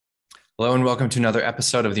Hello and welcome to another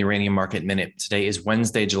episode of the Uranium Market Minute. Today is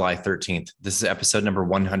Wednesday, July 13th. This is episode number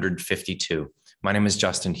 152. My name is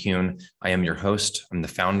Justin Huhn. I am your host. I'm the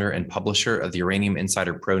founder and publisher of the Uranium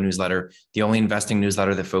Insider Pro Newsletter, the only investing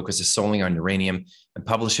newsletter that focuses solely on uranium and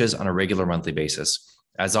publishes on a regular monthly basis.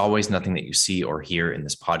 As always, nothing that you see or hear in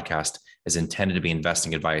this podcast is intended to be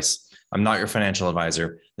investing advice. I'm not your financial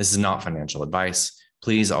advisor. This is not financial advice.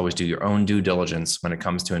 Please always do your own due diligence when it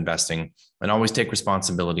comes to investing and always take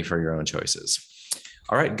responsibility for your own choices.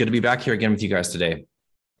 All right, good to be back here again with you guys today.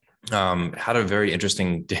 Had a very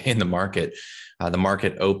interesting day in the market. The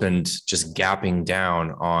market opened just gapping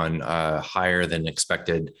down on higher than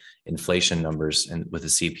expected inflation numbers and with the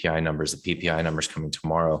CPI numbers, the PPI numbers coming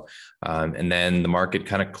tomorrow. And then the market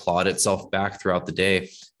kind of clawed itself back throughout the day.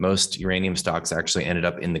 Most uranium stocks actually ended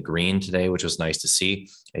up in the green today, which was nice to see.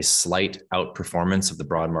 A slight outperformance of the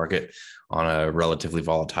broad market on a relatively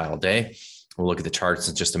volatile day. We'll look at the charts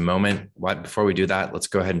in just a moment. Before we do that, let's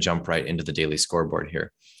go ahead and jump right into the daily scoreboard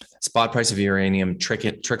here. Spot price of uranium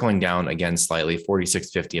trickling down again slightly,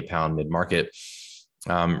 46.50 a pound mid-market.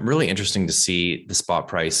 Really interesting to see the spot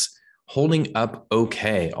price holding up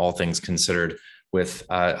okay, all things considered, with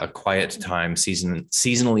a quiet time,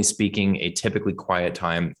 seasonally speaking, a typically quiet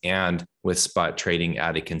time, and with spot trading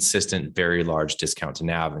at a consistent, very large discount to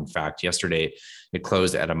NAV. In fact, yesterday it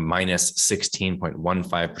closed at a minus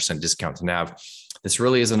 16.15% discount to NAV. This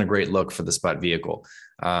really isn't a great look for the spot vehicle.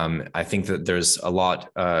 I think that there's a lot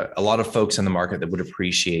of folks in the market that would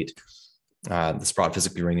appreciate the Sprott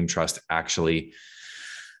Physical Uranium Trust actually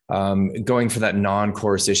going for that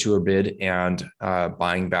non-course issuer bid and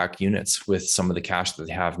buying back units with some of the cash that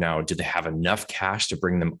they have now. Do they have enough cash to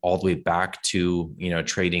bring them all the way back to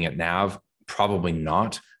trading at NAV? Probably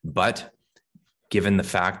not. But given the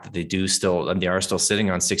fact that they are still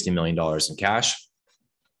sitting on $60 million in cash,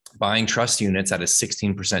 buying trust units at a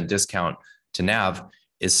 16% discount to NAV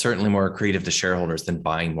is certainly more accretive to shareholders than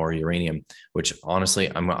buying more uranium, which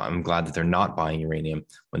honestly, I'm glad that they're not buying uranium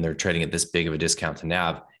when they're trading at this big of a discount to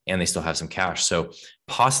NAV and they still have some cash. So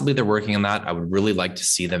possibly they're working on that. I would really like to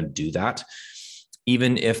see them do that.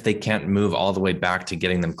 Even if they can't move all the way back to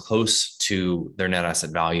getting them close to their net asset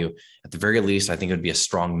value, at the very least, I think it would be a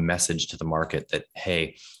strong message to the market that,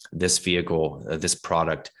 hey, this vehicle, this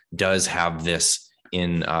product does have this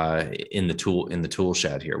in the tool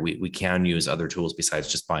shed here. We can use other tools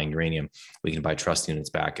besides just buying uranium. We can buy trust units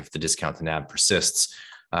back if the discount to NAV persists.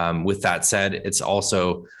 With that said, it's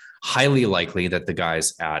also highly likely that the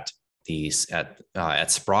guys at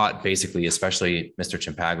Sprott, basically, especially Mr.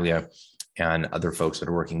 Ciampaglia and other folks that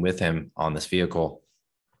are working with him on this vehicle,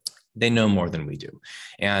 they know more than we do.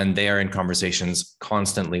 And they are in conversations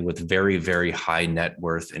constantly with very, very high net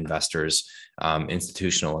worth investors,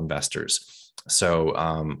 institutional investors. So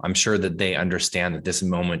I'm sure that they understand that this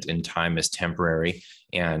moment in time is temporary.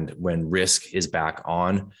 And when risk is back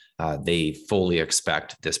on, they fully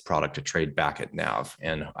expect this product to trade back at NAV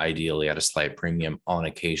and ideally at a slight premium on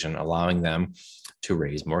occasion, allowing them to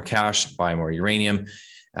raise more cash, buy more uranium.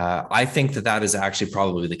 I think that is actually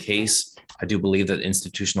probably the case. I do believe that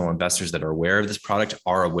institutional investors that are aware of this product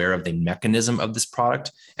are aware of the mechanism of this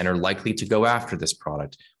product and are likely to go after this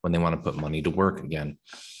product when they want to put money to work again.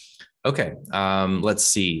 Okay, let's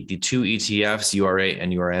see. The two ETFs, URA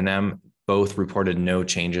and URNM, both reported no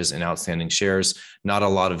changes in outstanding shares. Not a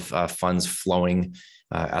lot of funds flowing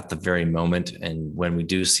at the very moment. And when we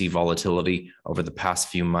do see volatility over the past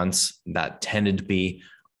few months, that tended to be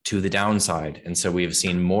to the downside. And so we have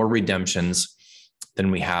seen more redemptions than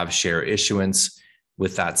we have share issuance.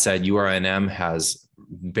 With that said, URNM has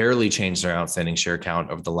barely changed their outstanding share count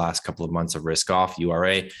over the last couple of months of risk off.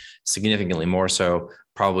 URA significantly more so,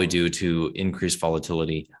 probably due to increased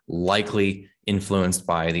volatility, likely influenced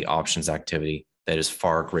by the options activity that is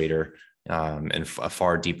far greater and a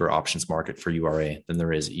far deeper options market for URA than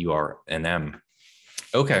there is URNM.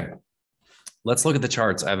 Okay, let's look at the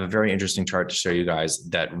charts. I have a very interesting chart to show you guys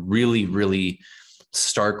that really, really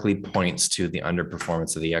starkly points to the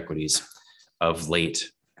underperformance of the equities of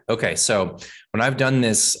late. Okay, so when I've done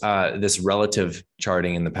this relative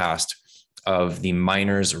charting in the past of the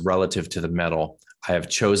miners relative to the metal, I have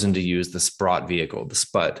chosen to use the Sprott vehicle, the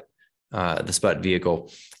SPUT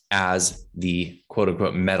vehicle as the quote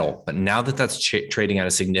unquote metal. But now that that's trading at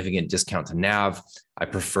a significant discount to NAV, I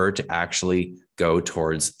prefer to actually go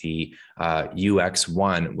towards the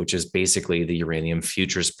UX1, which is basically the uranium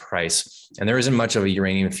futures price. And there isn't much of a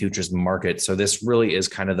uranium futures market. So this really is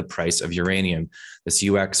kind of the price of uranium. This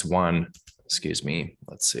UX1, excuse me,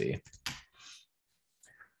 let's see.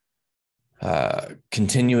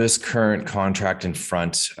 Continuous current contract in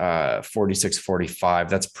front, 46.45.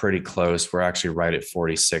 That's pretty close. We're actually right at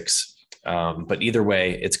 46 But either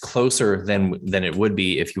way, it's closer than it would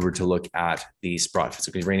be if you were to look at the Sprott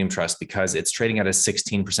Physical Uranium Trust, because it's trading at a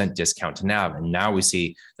 16% discount to NAV. And now we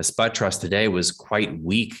see the SPUT Trust today was quite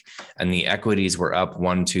weak, and the equities were up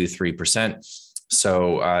 1, 2, 3%.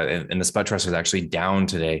 So, and the SPUT Trust was actually down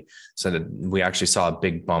today. So that we actually saw a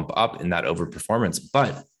big bump up in that overperformance.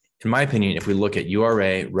 But in my opinion, if we look at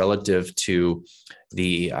URA relative to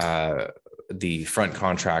the front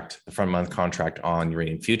month contract on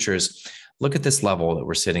uranium futures, look at this level that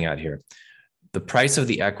we're sitting at here. The price of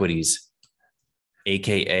the equities,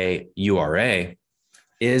 AKA URA,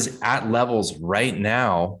 is at levels right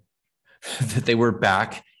now that they were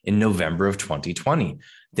back in November of 2020.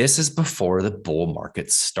 This is before the bull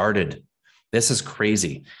market started. This is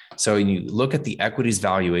crazy. So when you look at the equities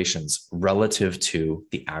valuations relative to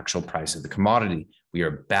the actual price of the commodity, we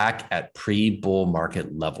are back at pre-bull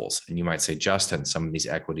market levels. And you might say, Justin, some of these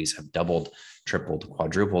equities have doubled, tripled,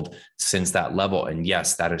 quadrupled since that level. And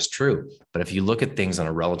yes, that is true. But if you look at things on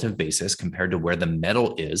a relative basis compared to where the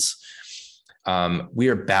metal is, we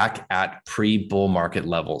are back at pre-bull market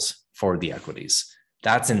levels for the equities.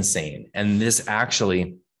 That's insane. And this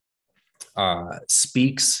actually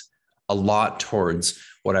speaks a lot towards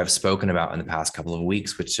what I've spoken about in the past couple of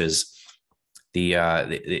weeks, which is the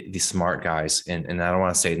smart guys. And I don't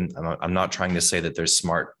want to say, I'm not trying to say that there's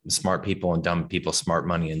smart people and dumb people, smart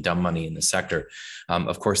money and dumb money in the sector.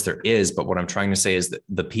 Of course there is, but what I'm trying to say is that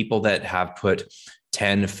the people that have put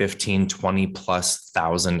 10, 15, 20 plus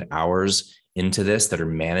thousand hours into this, that are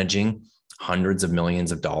managing hundreds of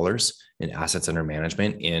millions of dollars in assets under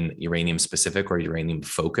management in uranium specific or uranium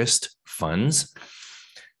focused funds,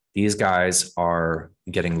 these guys are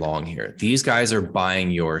getting long here. These guys are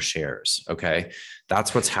buying your shares. Okay.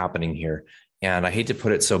 That's what's happening here. And I hate to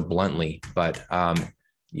put it so bluntly, but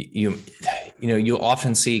you'll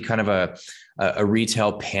often see kind of a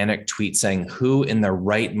retail panic tweet saying, who in their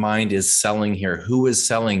right mind is selling here? Who is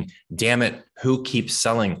selling? Damn it. Who keeps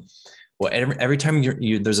selling? Well, every time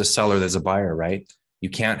there's a seller, there's a buyer, right? You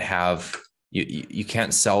can't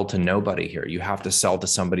sell to nobody here. You have to sell to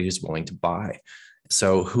somebody who's willing to buy.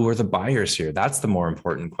 So who are the buyers here? That's the more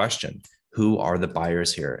important question. Who are the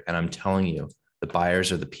buyers here? And I'm telling you, the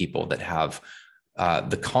buyers are the people that have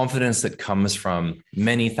the confidence that comes from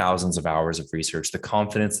many thousands of hours of research, the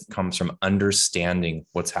confidence that comes from understanding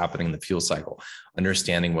what's happening in the fuel cycle,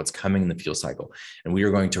 understanding what's coming in the fuel cycle. And we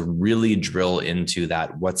are going to really drill into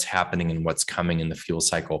that, what's happening and what's coming in the fuel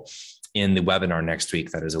cycle in the webinar next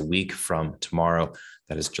week. That is a week from tomorrow.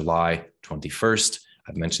 That is July 21st.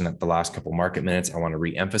 I've mentioned that the last couple market minutes. I want to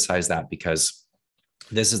reemphasize that because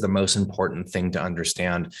this is the most important thing to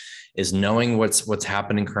understand, is knowing what's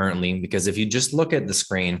happening currently. Because if you just look at the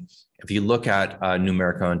screen, if you look at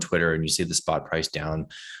Numerica on Twitter and you see the spot price down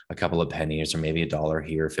a couple of pennies or maybe $1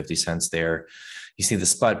 here, 50 cents there, you see the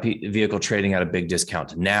spot vehicle trading at a big discount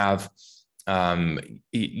to NAV.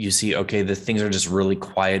 You see, okay, the things are just really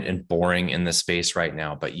quiet and boring in this space right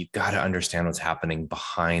now, but you got to understand what's happening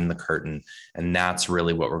behind the curtain. And that's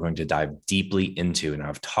really what we're going to dive deeply into. And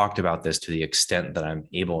I've talked about this to the extent that I'm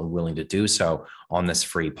able and willing to do so on this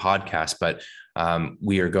free podcast, but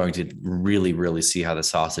we are going to really, really see how the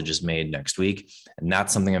sausage is made next week. And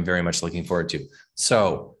that's something I'm very much looking forward to.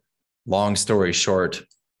 So long story short,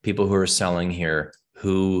 people who are selling here,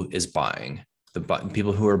 who is buying? The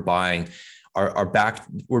people who are buying are back.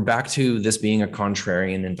 We're back to this being a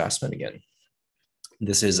contrarian investment again.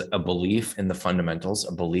 This is a belief in the fundamentals,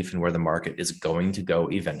 a belief in where the market is going to go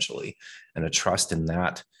eventually, and a trust in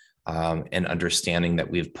that, and understanding that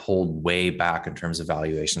we've pulled way back in terms of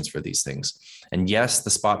valuations for these things. And yes, the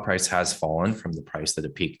spot price has fallen from the price that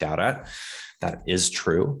it peaked out at. That is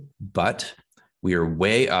true, but we are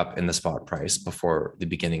way up in the spot price before the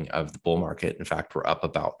beginning of the bull market. In fact, we're up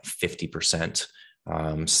about 50%,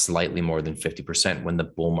 slightly more than 50% when the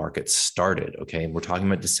bull market started. Okay. And we're talking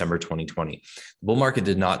about December 2020. The bull market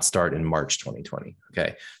did not start in March 2020.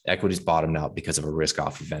 Okay. The equities bottomed out because of a risk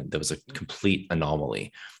off event. That was a complete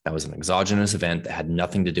anomaly. That was an exogenous event that had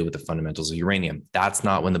nothing to do with the fundamentals of uranium. That's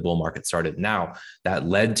not when the bull market started. Now that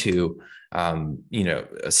led to,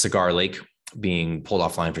 a Cigar Lake being pulled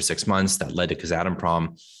offline for 6 months. That led to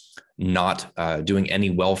Kazatomprom not doing any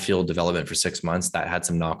well field development for 6 months. That had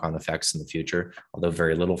some knock-on effects in the future, although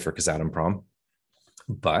very little for Kazatomprom.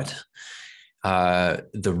 But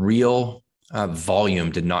the real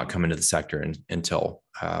volume did not come into the sector until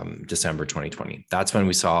December 2020. That's when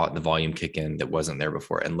we saw the volume kick in that wasn't there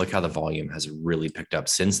before. And look how the volume has really picked up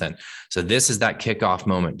since then. So this is that kickoff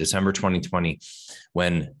moment, December 2020,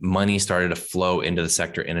 when money started to flow into the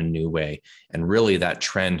sector in a new way. And really that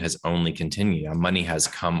trend has only continued. Now, money has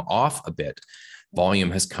come off a bit,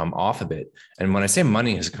 volume has come off a bit. And when I say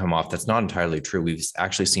money has come off, that's not entirely true. We've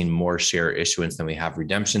actually seen more share issuance than we have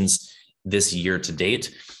redemptions this year to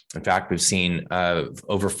date. In fact, we've seen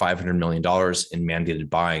over $500 million in mandated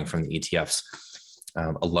buying from the ETFs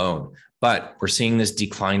alone. But we're seeing this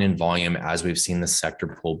decline in volume as we've seen the sector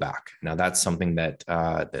pull back. Now, that's something that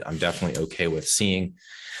I'm definitely okay with seeing.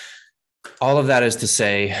 All of that is to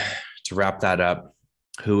say, to wrap that up,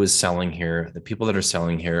 who is selling here? The people that are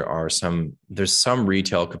selling here are there's some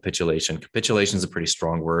retail capitulation. Capitulation is a pretty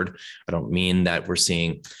strong word. I don't mean that we're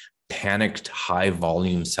seeing panicked high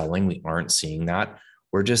volume selling. We aren't seeing that.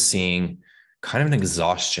 We're just seeing kind of an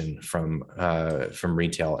exhaustion from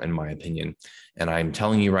retail, in my opinion. And I'm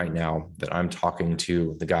telling you right now that I'm talking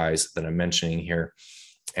to the guys that I'm mentioning here,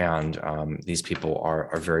 and these people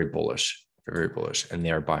are very bullish, and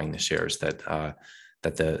they are buying the shares that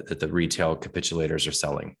the retail capitulators are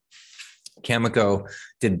selling. Cameco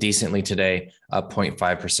did decently today, up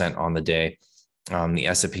 0.5% on the day. The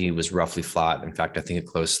S&P was roughly flat. In fact, I think it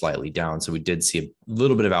closed slightly down. So we did see a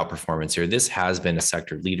little bit of outperformance here. This has been a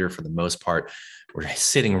sector leader for the most part. We're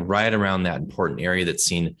sitting right around that important area that's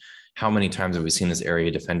seen. How many times have we seen this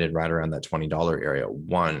area defended right around that $20 area?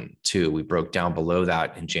 1, 2, we broke down below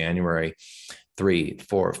that in January. 3,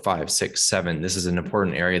 4, 5, 6, 7. This is an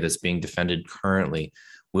important area that's being defended currently.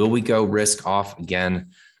 Will we go risk off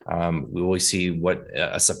again? We will see what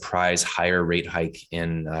a surprise higher rate hike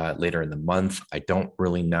in later in the month. I don't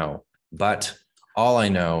really know, but all I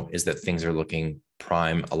know is that things are looking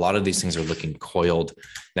prime. A lot of these things are looking coiled.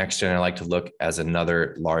 Next gen, I like to look as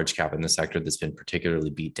another large cap in the sector that's been particularly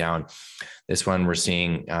beat down. This one, we're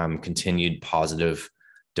seeing continued positive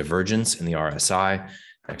divergence in the RSI.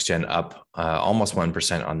 Next gen up almost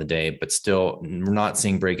 1% on the day, but still we're not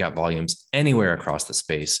seeing breakout volumes anywhere across the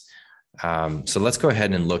space. So let's go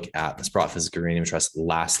ahead and look at the Sprott Physical Uranium Trust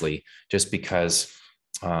lastly, just because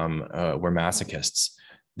we're masochists.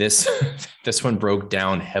 This one broke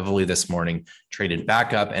down heavily this morning, traded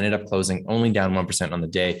back up, ended up closing only down 1% on the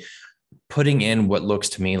day, putting in what looks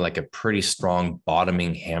to me like a pretty strong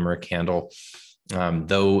bottoming hammer candle.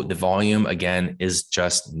 Though the volume, again, is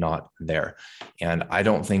just not there. And I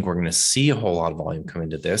don't think we're going to see a whole lot of volume come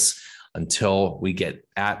into this until we get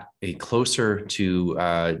at a closer to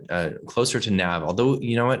NAV. Although,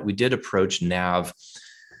 you know what, we did approach NAV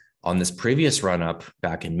on this previous run up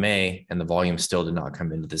back in May, and the volume still did not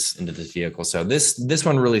come into this vehicle. So this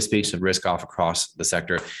one really speaks to risk off across the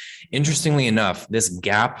sector. Interestingly enough, this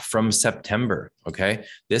gap from September,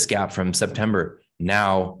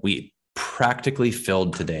 now we practically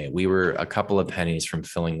filled today. We were a couple of pennies from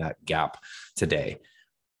filling that gap today.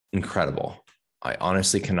 Incredible. I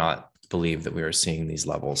honestly cannot believe that we are seeing these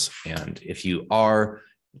levels. And if you are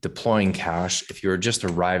deploying cash, if you're just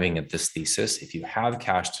arriving at this thesis, if you have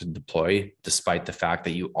cash to deploy, despite the fact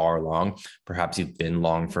that you are long, perhaps you've been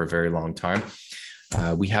long for a very long time.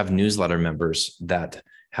 We have newsletter members that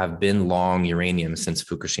have been long uranium since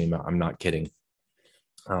Fukushima. I'm not kidding.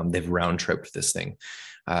 They've round tripped this thing.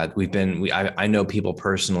 I know people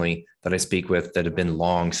personally that I speak with that have been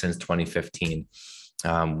long since 2015.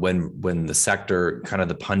 When the sector, kind of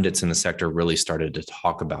the pundits in the sector really started to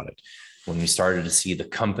talk about it, when we started to see the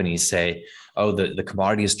companies say, oh, the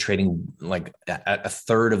commodity is trading like at a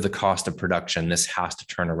third of the cost of production, this has to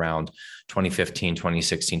turn around. 2015,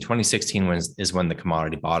 2016 is when the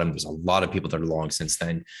commodity bottomed. There's a lot of people that are long since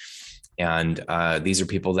then. And these are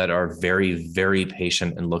people that are very, very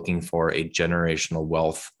patient and looking for a generational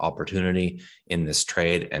wealth opportunity in this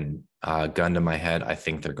trade. And gun to my head, I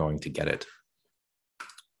think they're going to get it.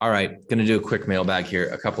 All right, going to do a quick mailbag here.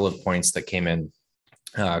 A couple of points that came in,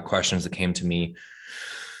 questions that came to me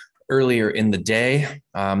earlier in the day.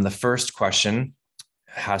 The first question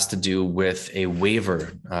has to do with a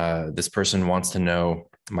waiver. This person wants to know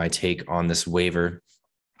my take on this waiver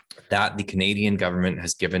that the Canadian government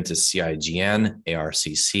has given to CIGN,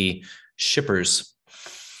 ARCC shippers.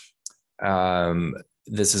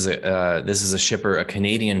 This is a shipper, a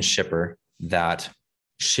Canadian shipper that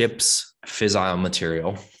ships fissile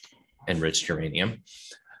material, enriched uranium,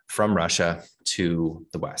 from Russia to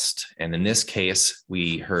the West. And in this case,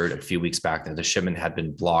 we heard a few weeks back that the shipment had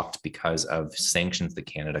been blocked because of sanctions that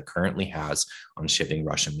Canada currently has on shipping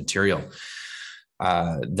Russian material.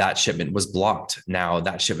 That shipment was blocked. Now,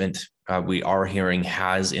 that shipment, we are hearing,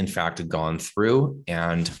 has in fact gone through,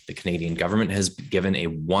 and the Canadian government has given a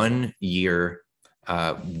 1-year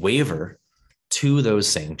waiver to those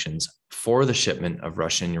sanctions for the shipment of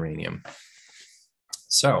Russian uranium.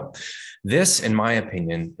 So this, in my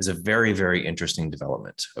opinion, is a very, very interesting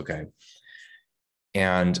development, okay?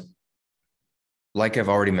 And like I've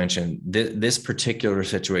already mentioned, this particular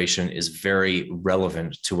situation is very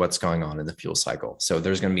relevant to what's going on in the fuel cycle. So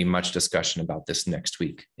there's going to be much discussion about this next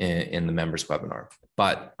week in the members webinar,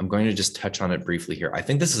 but I'm going to just touch on it briefly here. I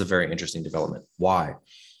think this is a very interesting development. Why?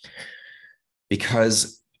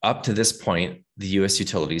 Because up to this point, the US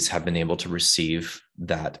utilities have been able to receive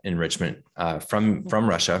that enrichment from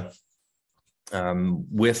Russia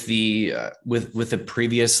with the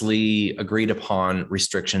previously agreed upon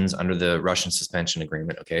restrictions under the Russian suspension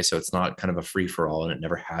agreement. Okay, so it's not kind of a free for all, and it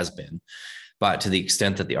never has been. But to the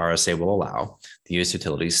extent that the RSA will allow, the US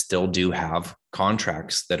utilities still do have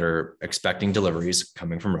contracts that are expecting deliveries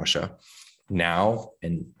coming from Russia now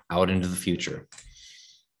and out into the future.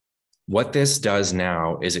 What this does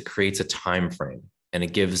now is it creates a time frame, and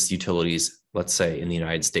it gives utilities, let's say in the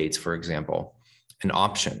United States, for example, an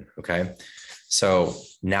option. Okay. So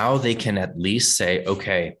now they can at least say,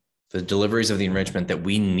 okay, the deliveries of the enrichment that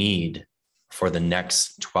we need for the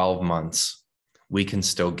next 12 months, we can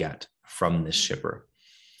still get from this shipper.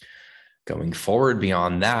 Going forward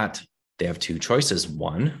beyond that, they have two choices.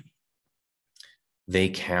 One, they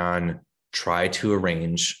can try to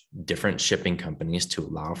arrange different shipping companies to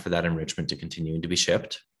allow for that enrichment to continue to be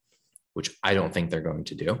shipped, which I don't think they're going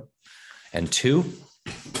to do. And two,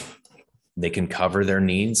 they can cover their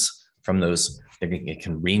needs from those. They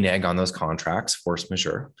can renege on those contracts, force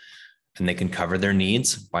majeure, and they can cover their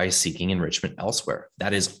needs by seeking enrichment elsewhere.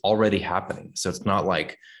 That is already happening. So it's not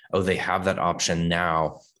like, oh, they have that option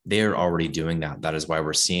now. They're already doing that. That is why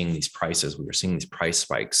we're seeing these prices. We are seeing these price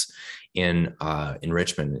spikes in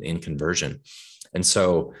enrichment, in conversion. And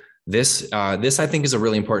so this I think is a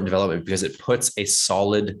really important development because it puts a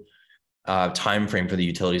solid time frame for the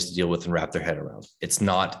utilities to deal with and wrap their head around. It's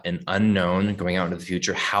not an unknown going out into the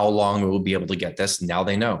future, how long we will be able to get this. Now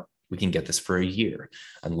they know we can get this for a year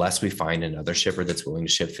unless we find another shipper that's willing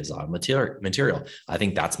to ship fissile material. I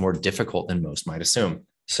think that's more difficult than most might assume.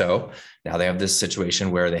 So now they have this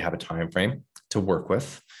situation where they have a time frame to work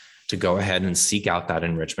with to go ahead and seek out that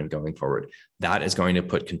enrichment going forward. That is going to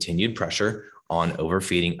put continued pressure on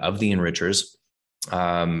overfeeding of the enrichers,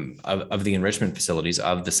 of the enrichment facilities,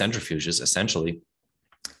 of the centrifuges, essentially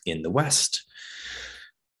in the West.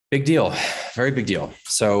 Big deal, very big deal.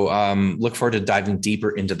 So look forward to diving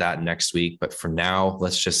deeper into that next week. But for now,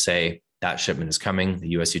 let's just say that shipment is coming. The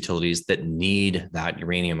US utilities that need that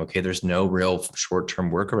uranium, okay, there's no real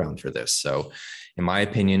short-term workaround for this. So in my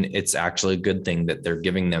opinion, it's actually a good thing that they're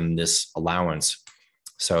giving them this allowance.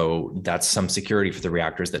 So that's some security for the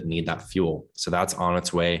reactors that need that fuel. So that's on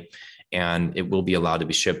its way. And it will be allowed to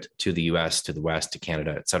be shipped to the US, to the West, to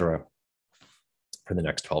Canada, et cetera, for the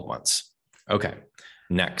next 12 months. Okay,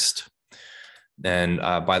 next. And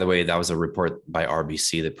by the way, that was a report by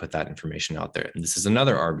RBC that put that information out there. And this is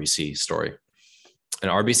another RBC story. An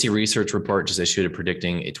RBC research report just issued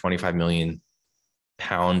predicting a 25 million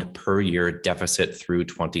pound per year deficit through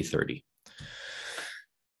 2030.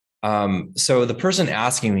 So the person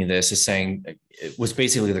asking me this is saying, it was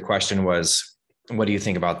basically the question was, what do you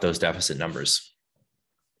think about those deficit numbers?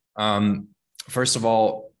 First of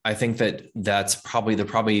all, I think that they're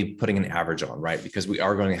probably putting an average on, right? Because we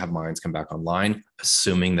are going to have mines come back online,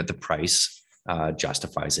 assuming that the price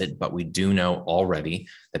justifies it. But we do know already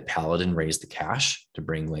that Paladin raised the cash to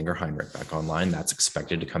bring Langer Heinrich back online. That's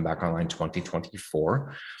expected to come back online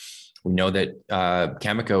 2024. We know that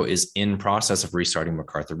Cameco is in process of restarting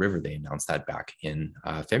McArthur River. They announced that back in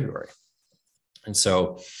February. And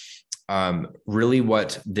so really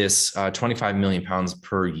what this 25 million pounds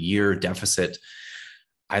per year deficit,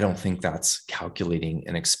 I don't think that's calculating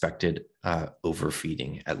an expected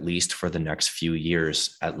overfeeding, at least for the next few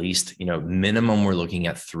years. At least, minimum, we're looking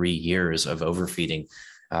at 3 years of overfeeding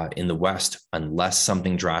in the West, unless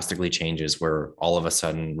something drastically changes where all of a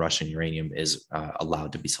sudden Russian uranium is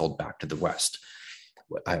allowed to be sold back to the West.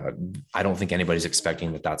 I don't think anybody's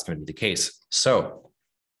expecting that that's going to be the case. So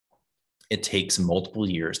it takes multiple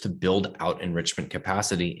years to build out enrichment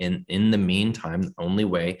capacity. In the meantime, the only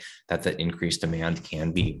way that the increased demand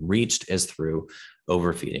can be reached is through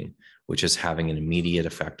overfeeding, which is having an immediate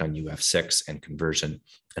effect on UF6 and conversion,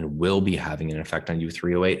 and will be having an effect on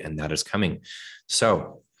U308, and that is coming.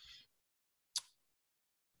 So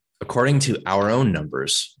according to our own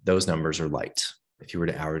numbers, those numbers are light if you were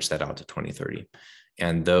to average that out to 2030.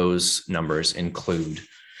 And those numbers include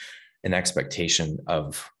an expectation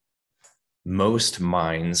of most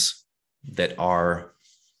mines that are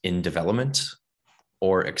in development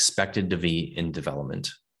or expected to be in development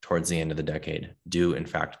towards the end of the decade do in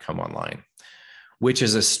fact come online, which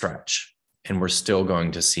is a stretch. And we're still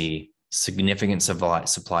going to see significant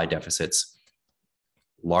supply deficits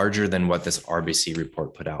larger than what this RBC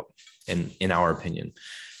report put out. in our opinion.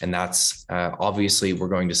 And that's obviously we're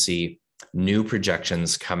going to see new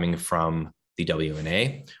projections coming from the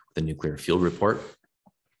WNA, the nuclear fuel report,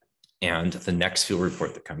 and the next fuel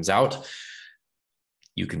report that comes out.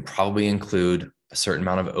 You can probably include a certain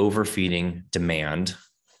amount of overfeeding demand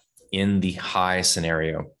in the high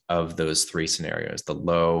scenario of those three scenarios, the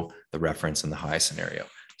low, the reference, and the high scenario.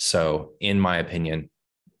 So in my opinion,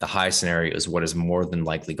 the high scenario is what is more than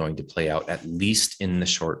likely going to play out, at least in the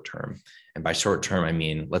short term. And by short term, I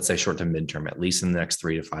mean, let's say short to midterm, at least in the next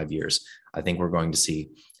 3 to 5 years. I think we're going to see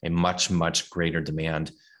a much, much greater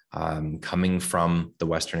demand coming from the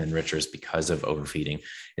Western enrichers because of overfeeding.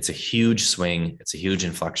 It's a huge swing. It's a huge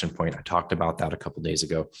inflection point. I talked about that a couple of days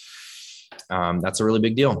ago. That's a really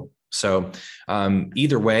big deal. So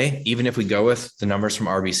either way, even if we go with the numbers from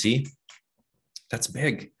RBC, that's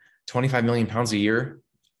big. 25 million pounds a year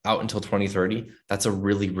out until 2030. That's a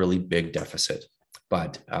really, really big deficit.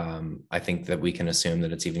 But I think that we can assume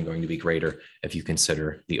that it's even going to be greater if you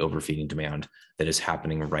consider the overfeeding demand that is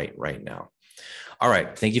happening right now. All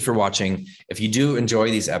right. Thank you for watching. If you do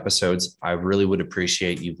enjoy these episodes, I really would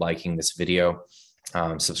appreciate you liking this video,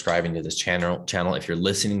 subscribing to this channel. If you're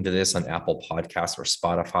listening to this on Apple Podcasts or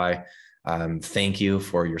Spotify, thank you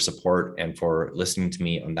for your support and for listening to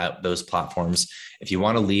me on those platforms. If you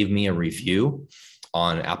want to leave me a review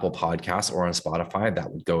on Apple Podcasts or on Spotify,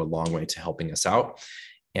 that would go a long way to helping us out.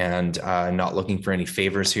 And not looking for any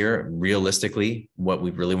favors here. Realistically, what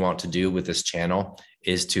we really want to do with this channel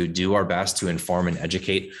is to do our best to inform and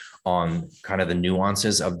educate on kind of the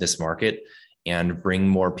nuances of this market and bring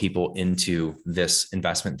more people into this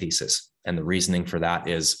investment thesis. And the reasoning for that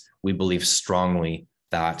is we believe strongly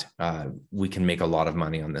that we can make a lot of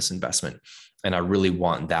money on this investment. And I really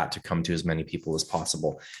want that to come to as many people as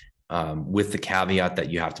possible. With the caveat that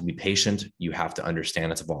you have to be patient, you have to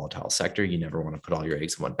understand it's a volatile sector. You never want to put all your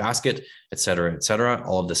eggs in one basket, et cetera, et cetera.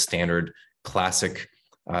 All of the standard classic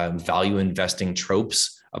value investing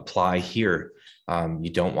tropes apply here.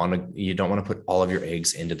 You don't want to put all of your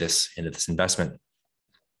eggs into this investment.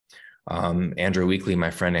 Andrew Weekly,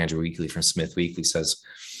 my friend Andrew Weekly from Smith Weekly says,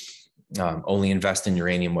 only invest in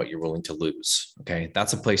uranium what you're willing to lose. Okay,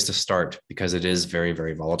 that's a place to start because it is very,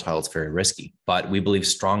 very volatile. It's very risky, but we believe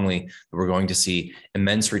strongly that we're going to see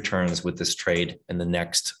immense returns with this trade in the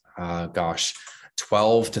next,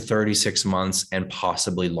 12 to 36 months and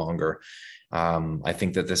possibly longer. I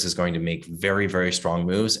think that this is going to make very, very strong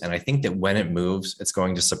moves. And I think that when it moves, it's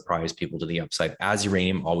going to surprise people to the upside, as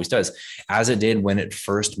uranium always does, as it did when it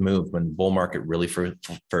first moved, when the bull market really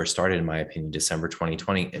first started, in my opinion, December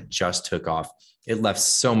 2020, it just took off. It left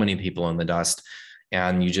so many people in the dust.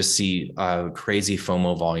 And you just see crazy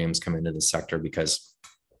FOMO volumes come into the sector because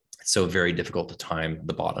it's so very difficult to time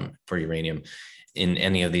the bottom for uranium in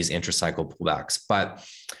any of these intracycle pullbacks. But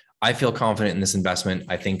I feel confident in this investment.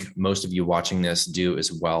 I think most of you watching this do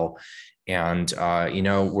as well. And,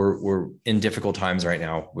 we're in difficult times right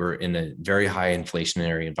now. We're in a very high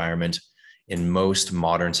inflationary environment in most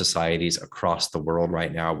modern societies across the world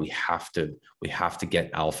right now. We have to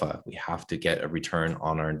get alpha. We have to get a return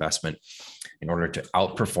on our investment in order to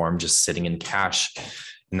outperform just sitting in cash.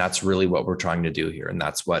 And that's really what we're trying to do here. And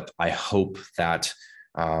that's what I hope that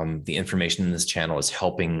the information in this channel is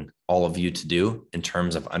helping all of you to do in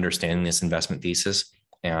terms of understanding this investment thesis.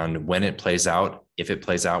 And when it plays out, if it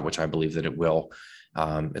plays out, which I believe that it will,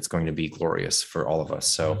 it's going to be glorious for all of us.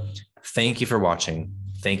 So thank you for watching.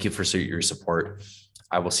 Thank you for your support.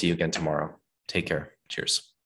 I will see you again tomorrow. Take care. Cheers.